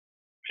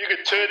You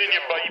could turn in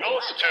your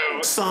Bibles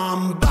to...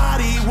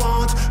 Somebody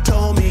once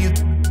told me,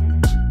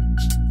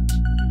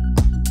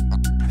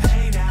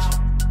 hey now,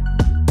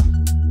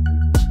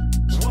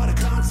 what a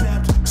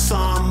concept.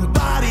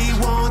 Somebody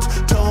once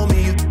told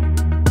me,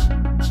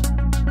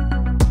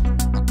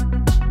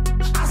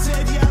 I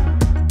said yeah.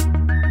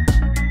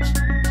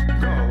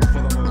 Go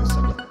for the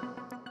moon.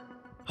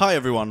 Hi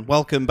everyone,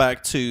 welcome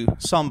back to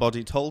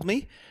Somebody Told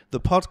Me, the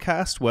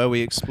podcast where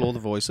we explore the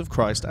voice of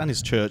Christ and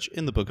his church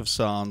in the book of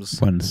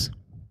Psalms. Once.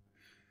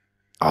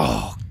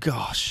 Oh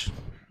gosh. Do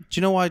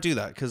you know why I do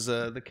that? Because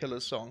the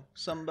Killer's song,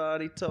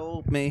 Somebody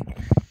Told Me.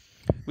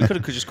 We could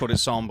have just called it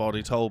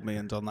Somebody Told Me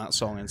and done that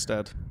song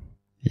instead.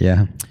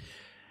 Yeah.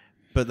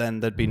 But then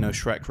there'd be no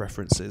Shrek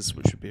references,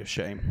 which would be a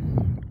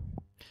shame.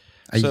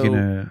 Are you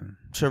gonna...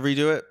 Shall I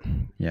redo it?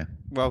 Yeah.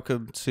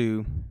 Welcome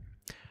to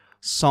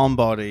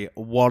Somebody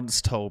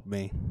Once Told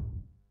Me,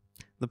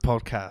 the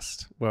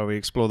podcast where we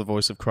explore the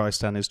voice of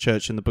Christ and his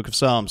church in the book of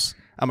Psalms.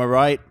 Am I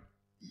right?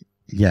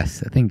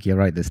 Yes, I think you're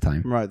right this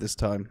time. I'm right this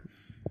time.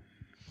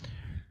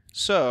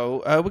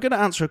 So, we're going to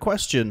answer a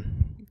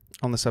question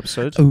on this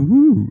episode.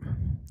 Ooh.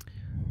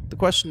 The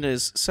question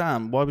is,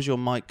 Sam, why was your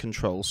mic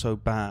control so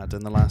bad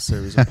in the last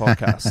series of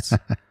podcasts?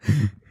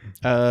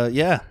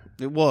 Yeah,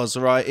 it was.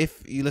 All right.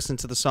 If you listened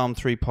to the Psalm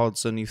 3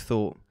 pods and you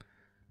thought,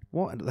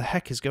 what the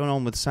heck is going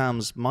on with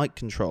Sam's mic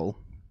control?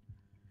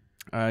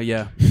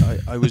 Yeah,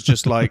 I was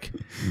just like,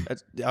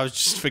 I was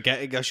just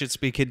forgetting I should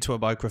speak into a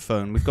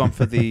microphone. We've gone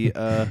for the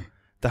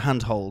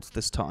handhold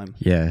this time.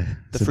 Yeah.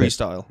 The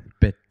freestyle.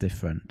 Bit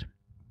different.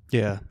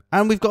 Yeah.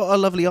 And we've got a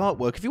lovely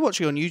artwork. If you're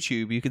watching on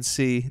YouTube, you can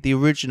see the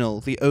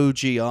original, the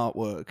OG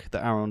artwork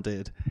that Aaron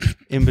did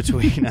in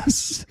between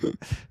us.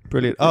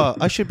 Brilliant. Oh,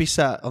 I should be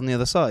sat on the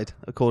other side,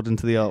 according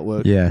to the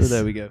artwork. Yes. Oh,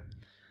 there we go.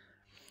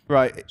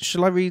 Right.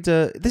 Shall I read?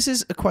 This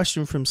is a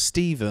question from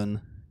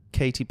Stephen,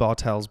 Katie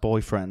Bartell's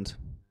boyfriend.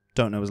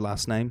 Don't know his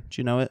last name.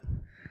 Do you know it?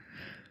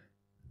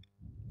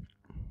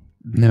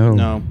 No.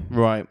 No.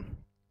 Right.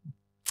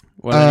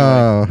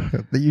 Well,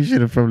 anyway. You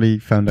should have probably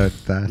found out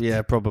that.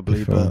 Yeah,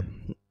 probably, before.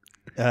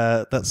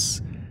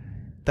 but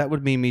that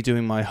would mean me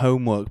doing my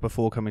homework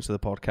before coming to the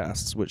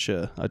podcasts, which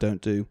I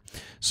don't do.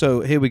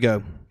 So here we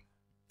go.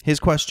 His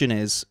question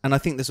is, and I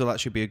think this will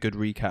actually be a good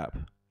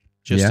recap.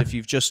 If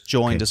you've just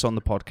joined us on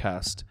the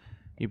podcast,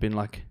 you've been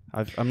like,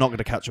 I'm not going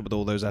to catch up with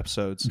all those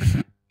episodes.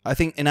 I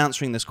think in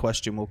answering this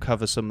question, we'll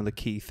cover some of the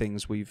key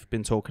things we've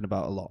been talking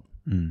about a lot.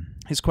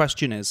 His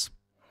question is,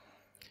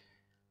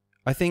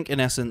 I think in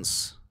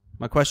essence,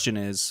 my question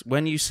is,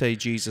 when you say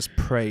Jesus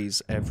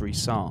prays every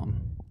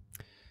psalm,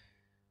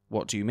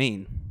 what do you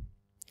mean?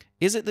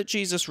 Is it that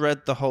Jesus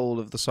read the whole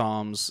of the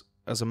psalms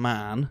as a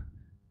man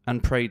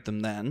and prayed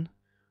them then?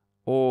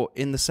 Or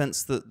in the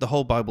sense that the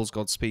whole Bible's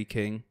God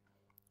speaking,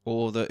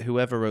 or that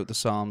whoever wrote the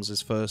psalms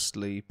is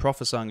firstly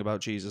prophesying about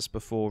Jesus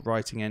before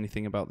writing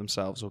anything about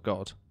themselves or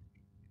God?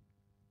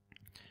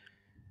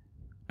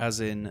 As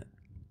in,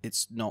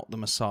 it's not the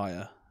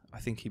Messiah. I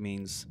think he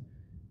means...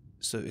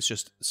 So it's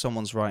just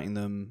someone's writing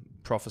them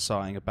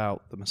prophesying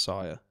about the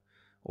Messiah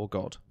or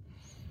God.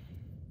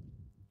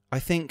 I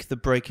think the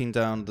breaking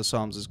down of the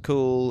Psalms is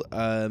cool,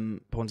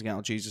 pointing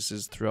out Jesus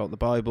is throughout the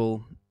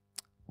Bible,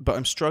 but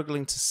I'm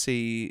struggling to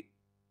see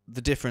the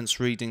difference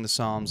reading the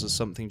Psalms as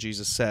something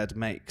Jesus said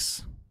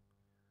makes.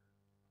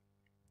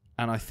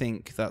 And I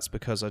think that's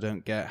because I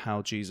don't get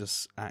how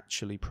Jesus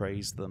actually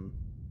praised them.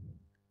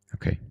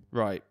 Okay.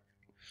 Right.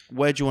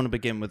 Where do you want to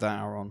begin with that,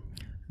 Aaron?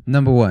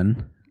 Number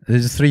one,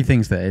 there's three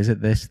things there. Is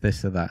it this,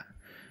 or that?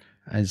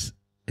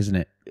 Isn't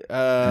it?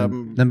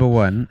 Number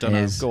one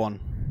is... Go on.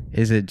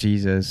 Is it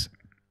Jesus?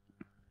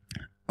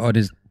 Or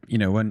does,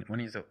 when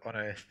he's on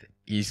earth,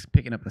 he's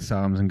picking up the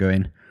Psalms and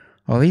going,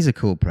 oh, these are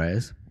cool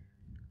prayers.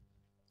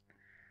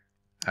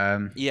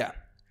 Yeah.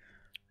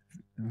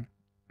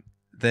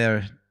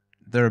 They're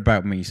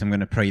about me, so I'm going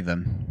to pray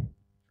them.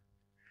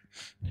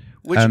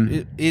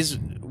 Which is,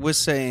 we're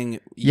saying,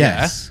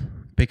 yes,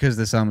 because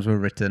the Psalms were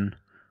written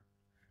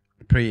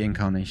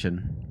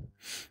pre-incarnation,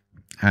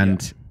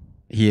 and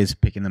he is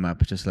picking them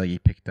up, just like he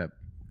picked up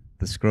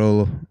the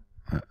scroll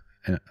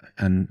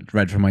and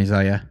read from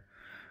Isaiah,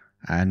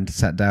 and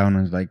sat down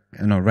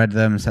and read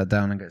them, sat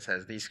down, and it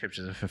says, "These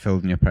scriptures are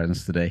fulfilled in your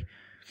presence today."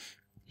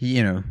 He,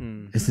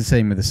 it's the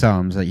same with the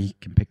Psalms, that he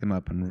can pick them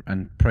up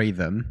and pray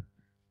them.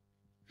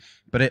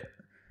 But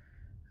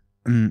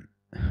he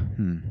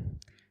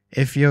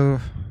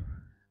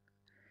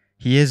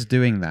is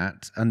doing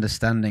that,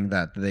 understanding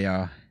that they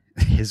are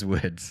his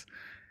words.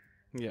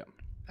 Yeah.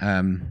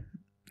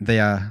 They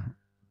are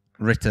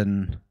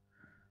written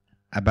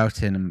about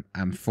him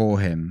and for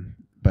him,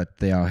 but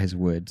they are his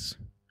words.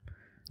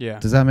 Yeah.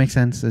 Does that make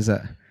sense? Is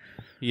that?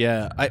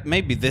 Yeah.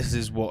 Maybe this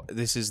is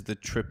the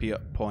trippy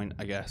point,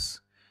 I guess.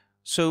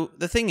 So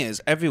the thing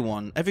is,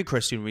 every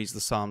Christian reads the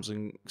Psalms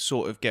and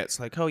sort of gets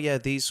like, oh yeah,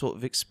 these sort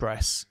of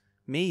express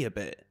me a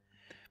bit.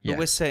 But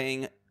we're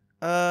saying,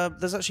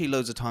 there's actually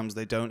loads of times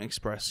they don't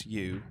express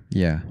you.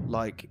 Yeah.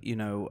 Like,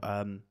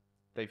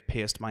 they've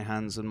pierced my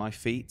hands and my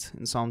feet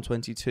in Psalm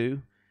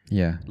 22.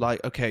 Yeah.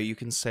 Like, okay, you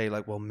can say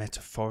like, well,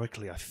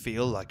 metaphorically, I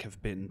feel like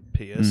I've been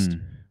pierced.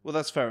 Well,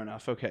 that's fair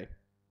enough. Okay.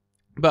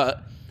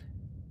 But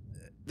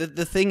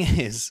the thing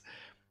is,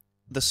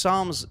 the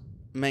Psalms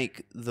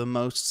make the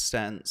most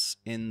sense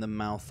in the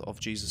mouth of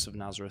Jesus of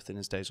Nazareth in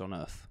his days on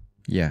earth.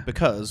 Yeah.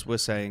 Because we're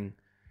saying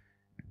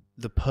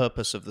the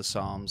purpose of the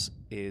Psalms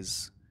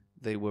is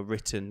they were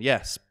written,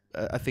 yes,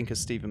 I think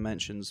as Stephen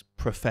mentions,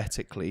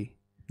 prophetically.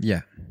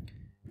 Yeah.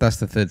 That's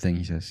the third thing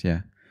he says,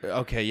 yeah.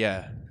 Okay,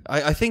 yeah.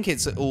 I think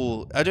it's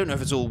all, I don't know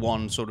if it's all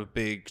one sort of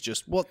big,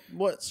 just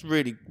what's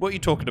really, what are you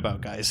talking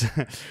about, guys?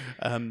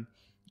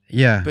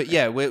 Yeah. But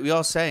yeah, we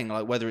are saying,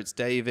 like, whether it's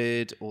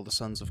David or the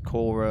sons of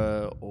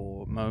Korah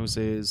or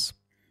Moses,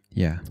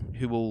 Yeah.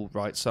 who all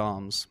write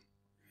Psalms,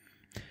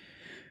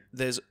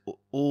 there's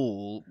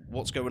all,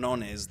 what's going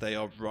on is they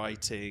are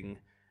writing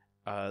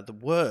the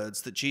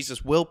words that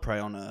Jesus will pray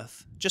on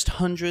earth, just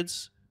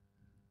hundreds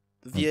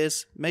of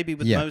years. Maybe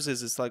with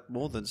Moses, it's like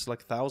more than, it's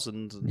like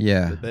 1,000 and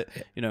a bit,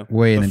 you know,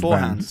 way in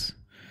beforehand.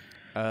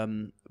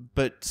 advance.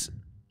 But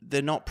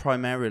they're not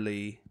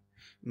primarily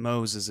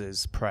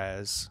Moses's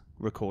prayers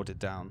recorded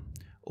down,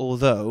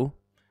 although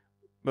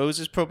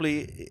Moses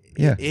probably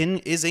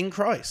is in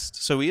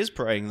Christ, so he is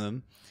praying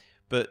them,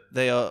 but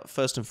they are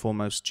first and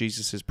foremost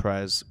Jesus's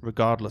prayers,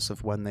 regardless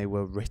of when they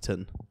were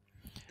written.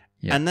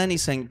 Yeah. And then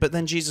he's saying, but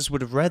then Jesus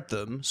would have read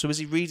them, so is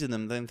he reading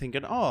them then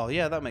thinking, oh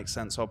yeah, that makes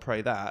sense, I'll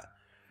pray that?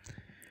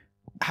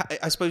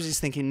 I suppose he's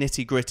thinking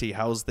nitty gritty,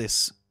 how's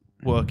this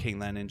working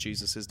then in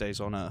Jesus's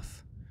days on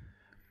earth?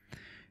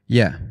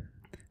 Yeah.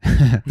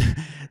 I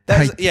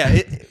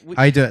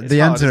don't.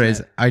 The answer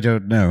is I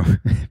don't know,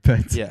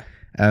 but yeah.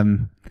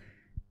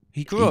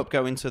 He grew up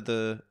going to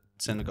the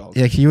synagogue.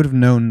 Yeah, he would have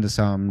known the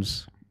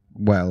Psalms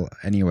well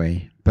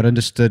anyway, but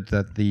understood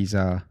that these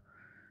are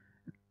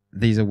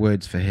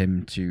words for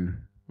him to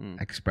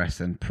express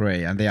and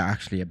pray, and they are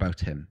actually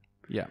about him.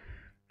 Yeah.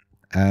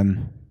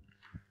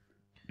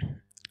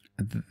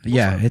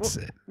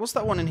 What's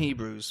that one in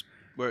Hebrews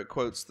where it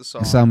quotes the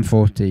Psalm? Psalm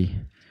 40.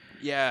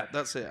 Yeah,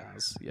 that's it.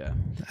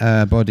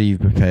 Yeah. Body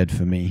you've prepared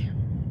for me.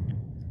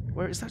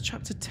 Where is that?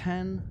 Chapter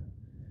 10?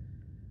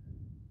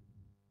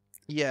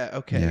 Yeah,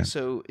 okay. Yeah.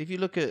 So if you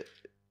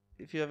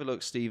have a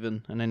look,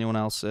 Stephen, and anyone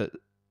else, at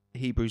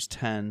Hebrews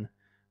 10,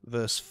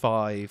 verse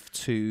 5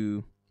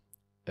 to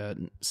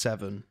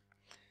 7,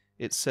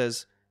 it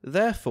says,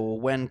 therefore,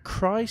 when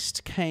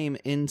Christ came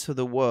into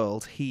the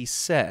world, he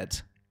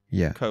said,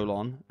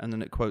 and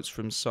then it quotes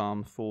from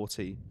Psalm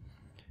 40,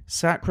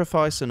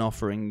 sacrifice and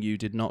offering you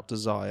did not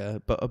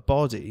desire, but a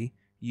body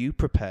you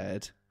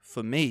prepared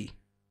for me.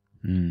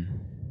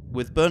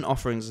 With burnt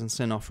offerings and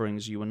sin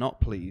offerings you were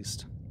not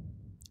pleased.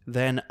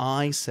 Then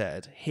I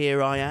said,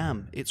 here I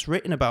am. It's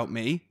written about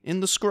me in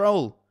the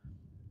scroll.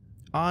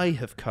 I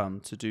have come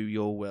to do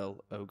your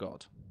will, O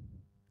God.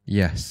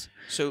 Yes.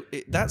 So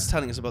that's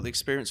telling us about the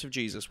experience of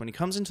Jesus. When he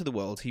comes into the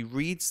world, he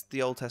reads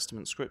the Old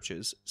Testament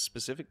scriptures,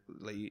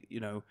 specifically, you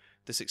know,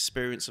 this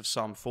experience of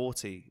Psalm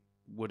 40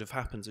 would have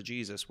happened to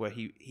Jesus, where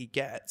he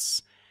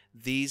gets,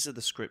 these are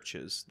the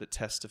scriptures that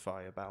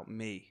testify about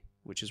me,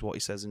 which is what he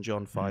says in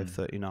John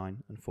 5:39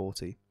 and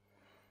 40.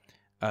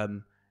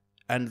 And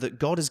that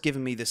God has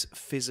given me this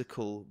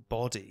physical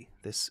body,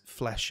 this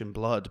flesh and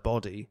blood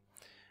body,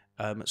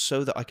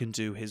 so that I can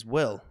do his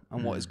will.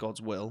 And what is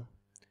God's will?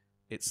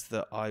 It's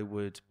that I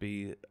would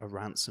be a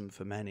ransom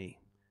for many,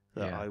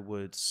 that I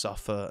would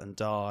suffer and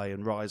die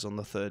and rise on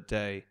the third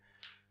day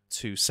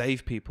to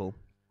save people.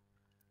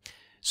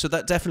 So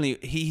that definitely,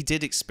 he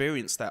did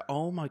experience that.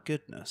 Oh my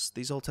goodness,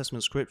 these Old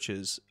Testament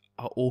scriptures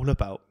are all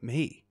about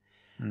me.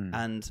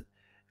 And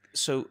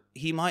so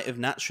he might have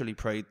naturally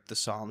prayed the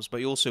Psalms,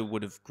 but he also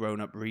would have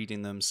grown up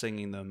reading them,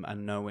 singing them,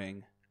 and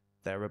knowing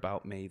they're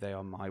about me. They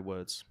are my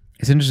words.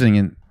 It's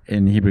interesting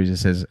in Hebrews it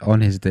says, on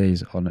his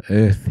days on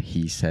earth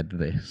he said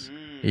this,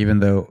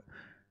 even though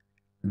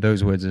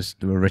those words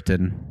were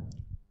written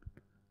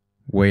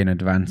way in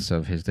advance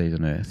of his days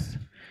on earth.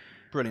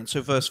 Brilliant.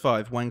 So verse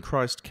 5, when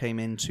Christ came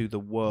into the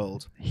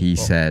world, he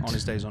said, on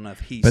his days on earth,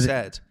 he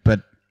said.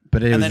 But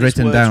it was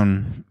written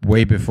down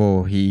way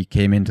before he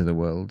came into the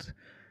world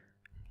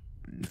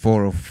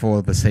for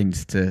the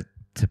saints to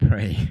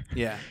pray.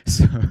 Yeah.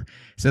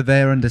 So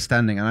their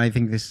understanding, and I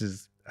think this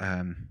is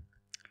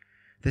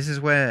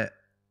where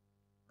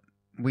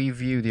we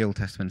view the Old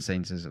Testament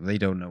saints as they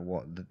don't know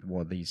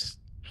what these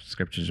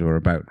scriptures were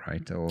about,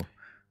 right? Or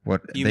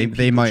what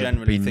they might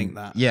generally think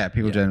that. Yeah,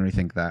 people generally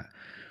think that.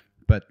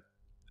 But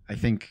I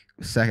think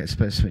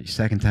especially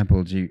Second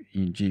Temple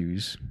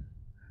Jews,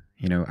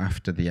 you know,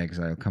 after the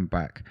exile come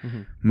back,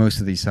 most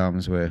of these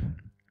psalms a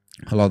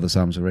lot of the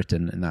psalms were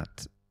written in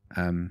that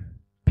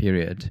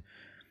period,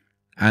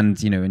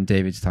 and you know, in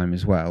David's time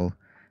as well.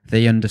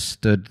 They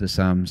understood the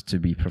psalms to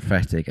be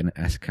prophetic and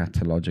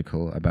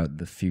eschatological about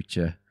the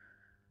future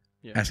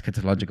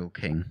eschatological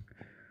king,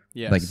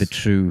 like the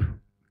true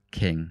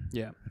king,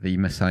 the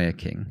Messiah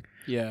king.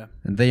 Yeah,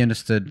 and they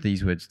understood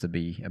these words to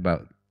be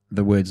about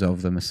the words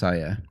of the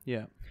Messiah.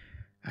 Yeah,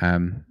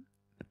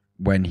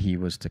 when he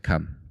was to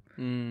come.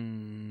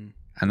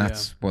 And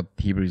that's what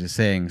Hebrews is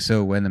saying.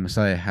 So when the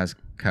Messiah has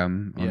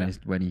come,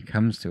 when he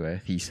comes to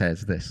earth, he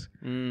says this.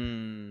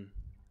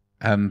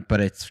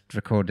 But it's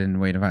recorded in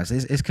way in advance.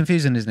 It's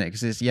confusing, isn't it?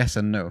 Because it's yes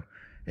and no.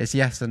 It's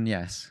yes and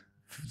yes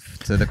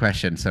to the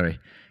question, sorry.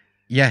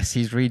 Yes,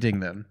 he's reading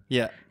them.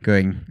 Yeah.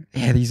 Going,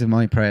 these are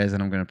my prayers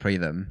and I'm going to pray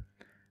them.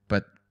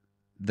 But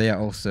they are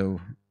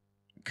also,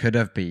 could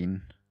have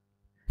been,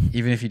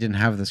 even if he didn't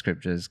have the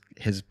scriptures,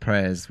 his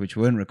prayers, which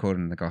weren't recorded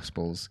in the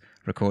Gospels,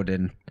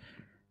 recorded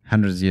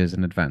hundreds of years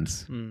in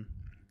advance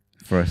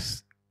for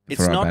us.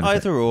 It's not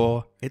either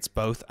or, it's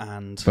both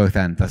and. Both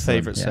and. That's a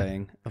favourite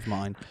saying of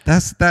mine.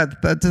 Does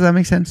that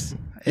make sense?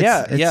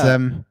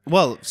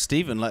 Well,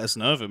 Stephen, let us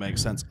know if it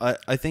makes sense.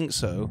 I think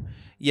so.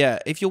 Yeah,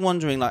 if you're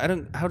wondering,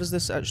 like, how does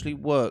this actually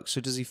work?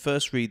 So does he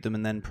first read them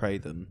and then pray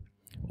them?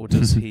 Or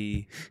does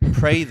he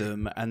pray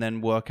them and then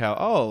work out,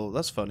 oh,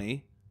 that's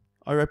funny.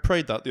 I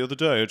prayed that the other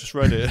day. I just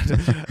read it.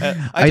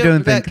 I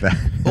don't think that.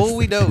 All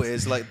we know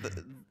is, like,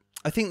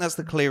 I think that's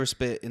the clearest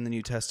bit in the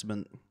New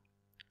Testament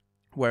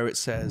where it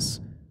says,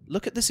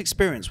 look at this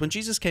experience. When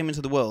Jesus came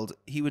into the world,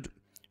 he would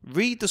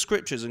read the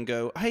scriptures and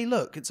go, hey,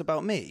 look, it's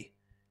about me.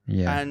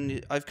 Yeah.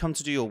 And I've come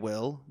to do your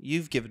will.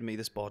 You've given me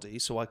this body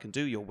so I can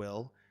do your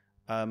will.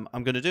 I'm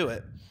going to do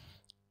it.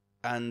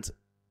 And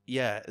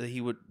yeah, he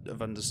would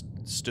have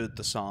understood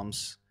the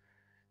Psalms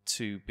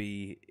to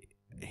be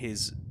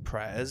his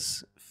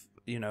prayers,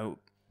 you know.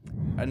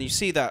 And you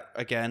see that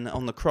again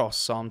on the cross.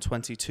 Psalm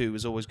 22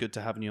 is always good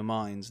to have in your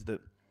minds, that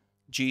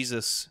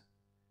Jesus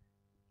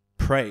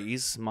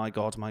prays, my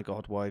God,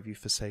 why have you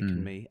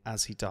forsaken me,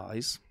 as he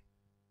dies.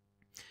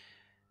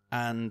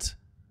 And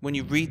when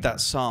you read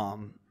that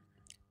psalm,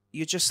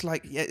 you're just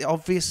like, yeah,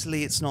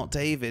 obviously it's not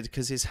David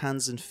because his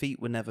hands and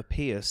feet were never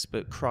pierced,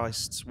 but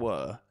Christ's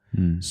were.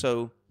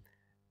 So,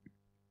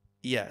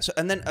 yeah. So,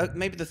 and then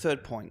maybe the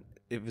third point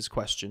of his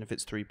question, if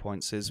it's 3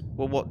 points, is,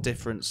 well, what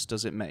difference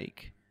does it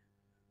make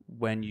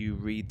when you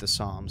read the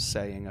Psalms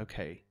saying,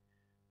 okay,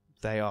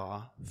 they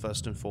are,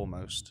 first and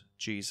foremost,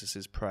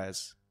 Jesus'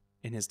 prayers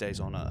in his days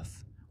on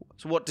earth?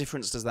 So what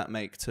difference does that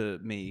make to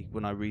me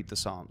when I read the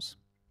Psalms?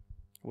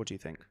 What do you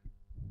think?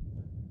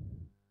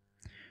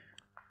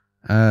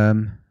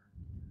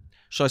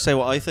 Shall I say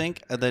what I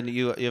think, and then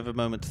you have a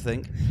moment to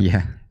think?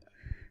 Yeah.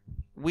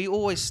 We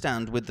always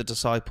stand with the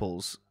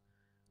disciples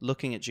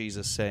looking at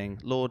Jesus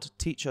saying, Lord,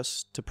 teach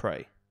us to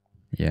pray.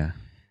 Yeah.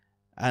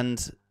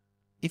 And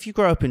if you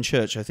grow up in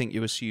church, I think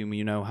you assume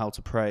you know how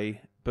to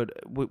pray, but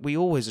we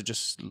always are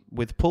just,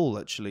 with Paul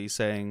actually,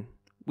 saying,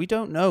 we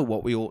don't know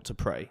what we ought to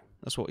pray.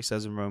 That's what he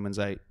says in Romans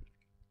 8.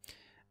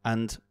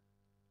 And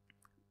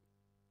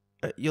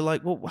you're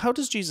like, well, how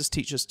does Jesus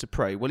teach us to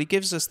pray? Well, he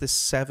gives us this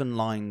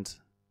 7-lined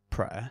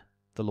prayer,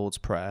 the Lord's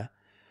Prayer.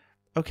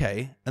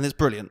 Okay, and it's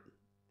brilliant.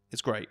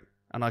 It's great.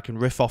 And I can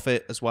riff off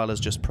it as well as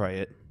just pray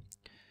it.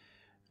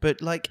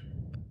 But, like,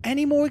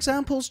 any more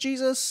examples,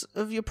 Jesus,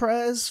 of your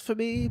prayers for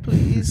me,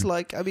 please?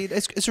 Like, I mean,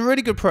 it's a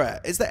really good prayer.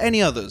 Is there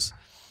any others?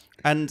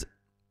 And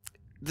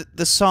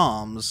the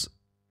Psalms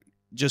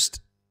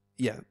just,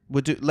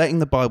 we're letting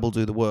the Bible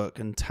do the work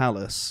and tell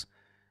us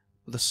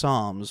the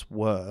Psalms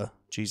were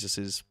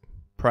Jesus's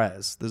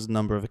prayers. There's a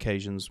number of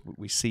occasions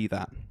we see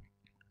that.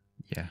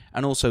 Yeah.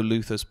 And also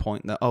Luther's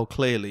point that,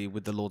 clearly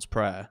with the Lord's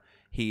Prayer,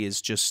 he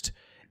is just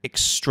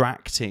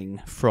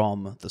extracting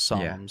from the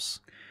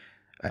Psalms.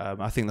 Yeah.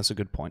 I think that's a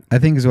good point. I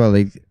think as well,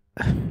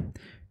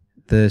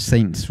 the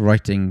saints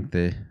writing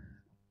the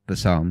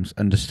Psalms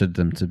understood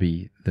them to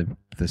be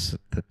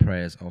the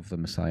prayers of the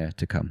Messiah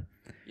to come.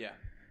 Yeah.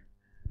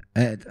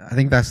 I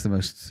think that's the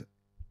most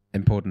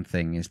important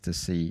thing, is to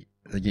see,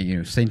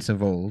 saints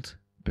of old,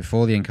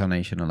 before the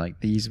incarnation, are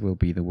like, these will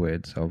be the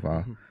words of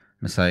our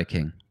Messiah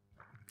King.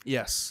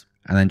 Yes.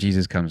 And then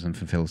Jesus comes and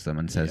fulfills them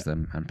and says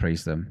them and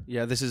prays them.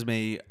 Yeah, this is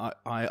me.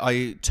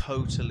 I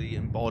totally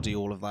embody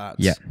all of that.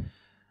 Yeah.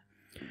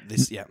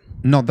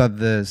 Not that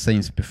the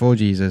saints before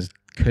Jesus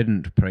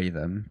couldn't pray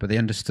them, but they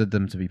understood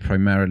them to be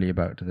primarily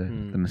about the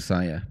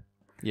Messiah.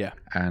 Yeah.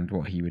 And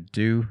what he would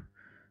do.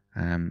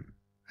 And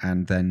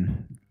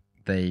then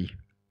they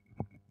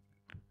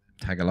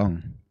tag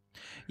along.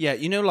 Yeah,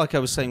 like I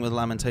was saying with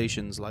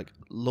Lamentations, like,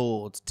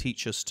 Lord,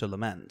 teach us to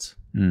lament.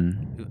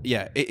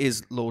 Yeah, it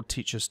is, Lord,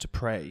 teach us to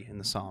pray in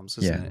the Psalms,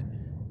 isn't it?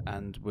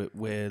 And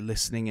we're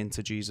listening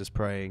into Jesus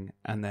praying,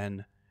 and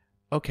then,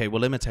 okay,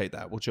 we'll imitate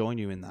that. We'll join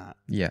you in that.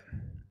 Yeah.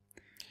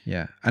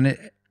 Yeah. And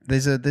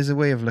there's a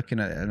way of looking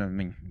at it. And I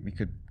mean, we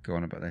could go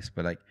on about this,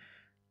 but, like,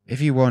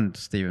 if you want,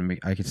 Stephen,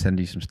 I could send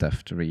you some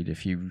stuff to read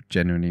if you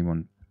genuinely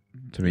want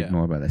to read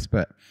more about this.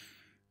 But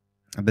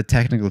the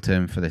technical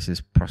term for this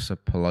is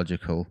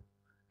prosopological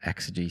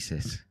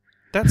exegesis.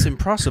 That's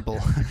impossible.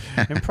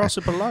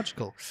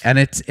 Impossible-logical. And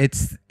it's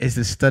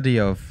the study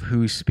of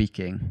who's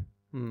speaking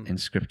in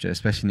Scripture,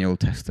 especially in the Old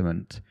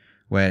Testament,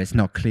 where it's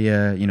not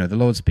clear, the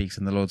Lord speaks,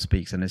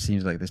 and it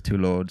seems like there's two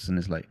Lords, and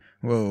it's like,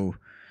 whoa.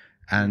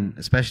 And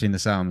especially in the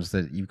Psalms,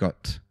 that you've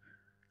got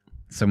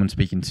someone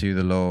speaking to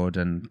the Lord,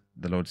 and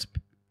the Lord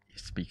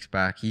speaks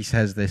back. He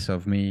says this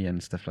of me,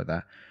 and stuff like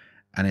that.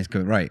 And it's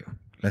going, right,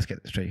 let's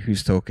get this straight.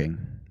 Who's talking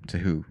to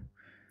who?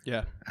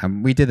 Yeah.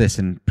 We did this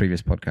in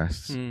previous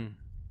podcasts Mm.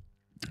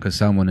 because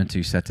Psalm 1 and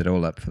 2 set it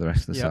all up for the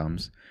rest of the Yep.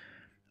 Psalms.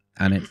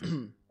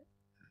 And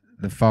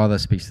the Father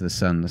speaks to the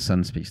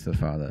Son speaks to the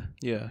Father.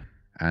 Yeah.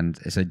 And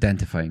it's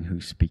identifying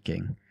who's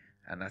speaking.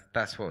 And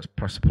that's what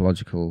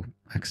prosopological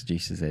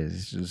exegesis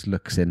is. It just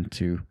looks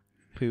into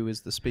Who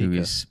is the speaker? who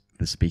is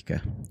the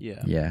speaker.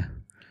 Yeah. Yeah.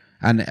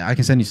 And I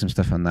can send you some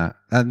stuff on that.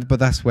 But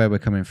that's where we're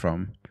coming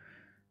from.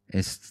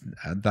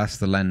 That's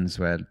the lens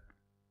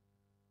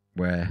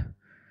we're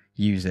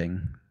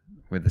using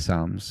with the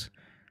Psalms.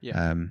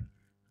 Yeah.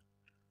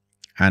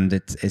 And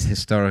it's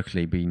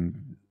historically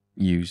been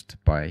used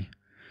by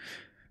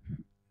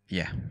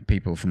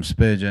people from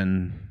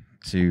Spurgeon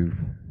to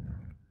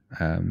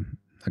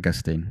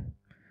Augustine.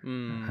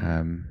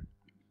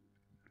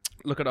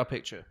 Look at our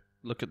picture.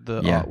 Look at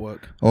the Yeah.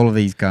 artwork. All of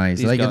these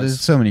guys. There's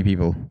so many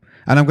people.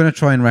 And I'm going to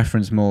try and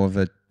reference more of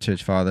the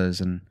church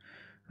fathers and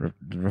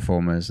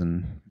reformers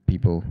and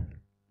people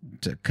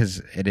because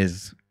it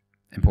is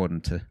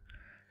important to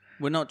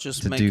We're not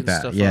just do making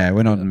that. stuff Yeah, up.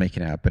 we're not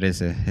making it up, but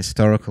it's a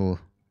historical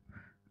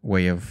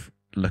way of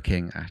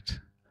looking at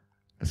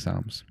the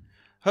Psalms.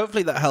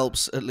 Hopefully that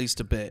helps at least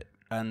a bit.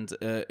 And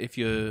if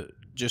you're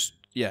just,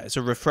 it's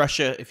a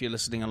refresher if you're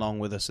listening along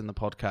with us in the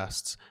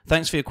podcasts.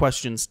 Thanks for your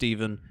questions,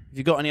 Stephen. If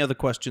you've got any other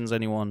questions,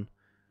 anyone,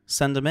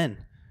 send them in.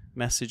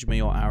 Message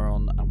me or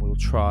Aaron, and we'll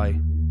try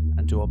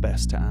and do our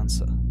best to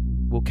answer.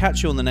 We'll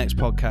catch you on the next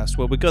podcast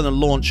where we're going to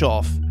launch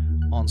off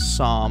on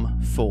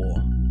Psalm 4.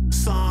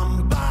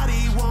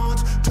 Somebody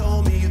once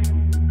told me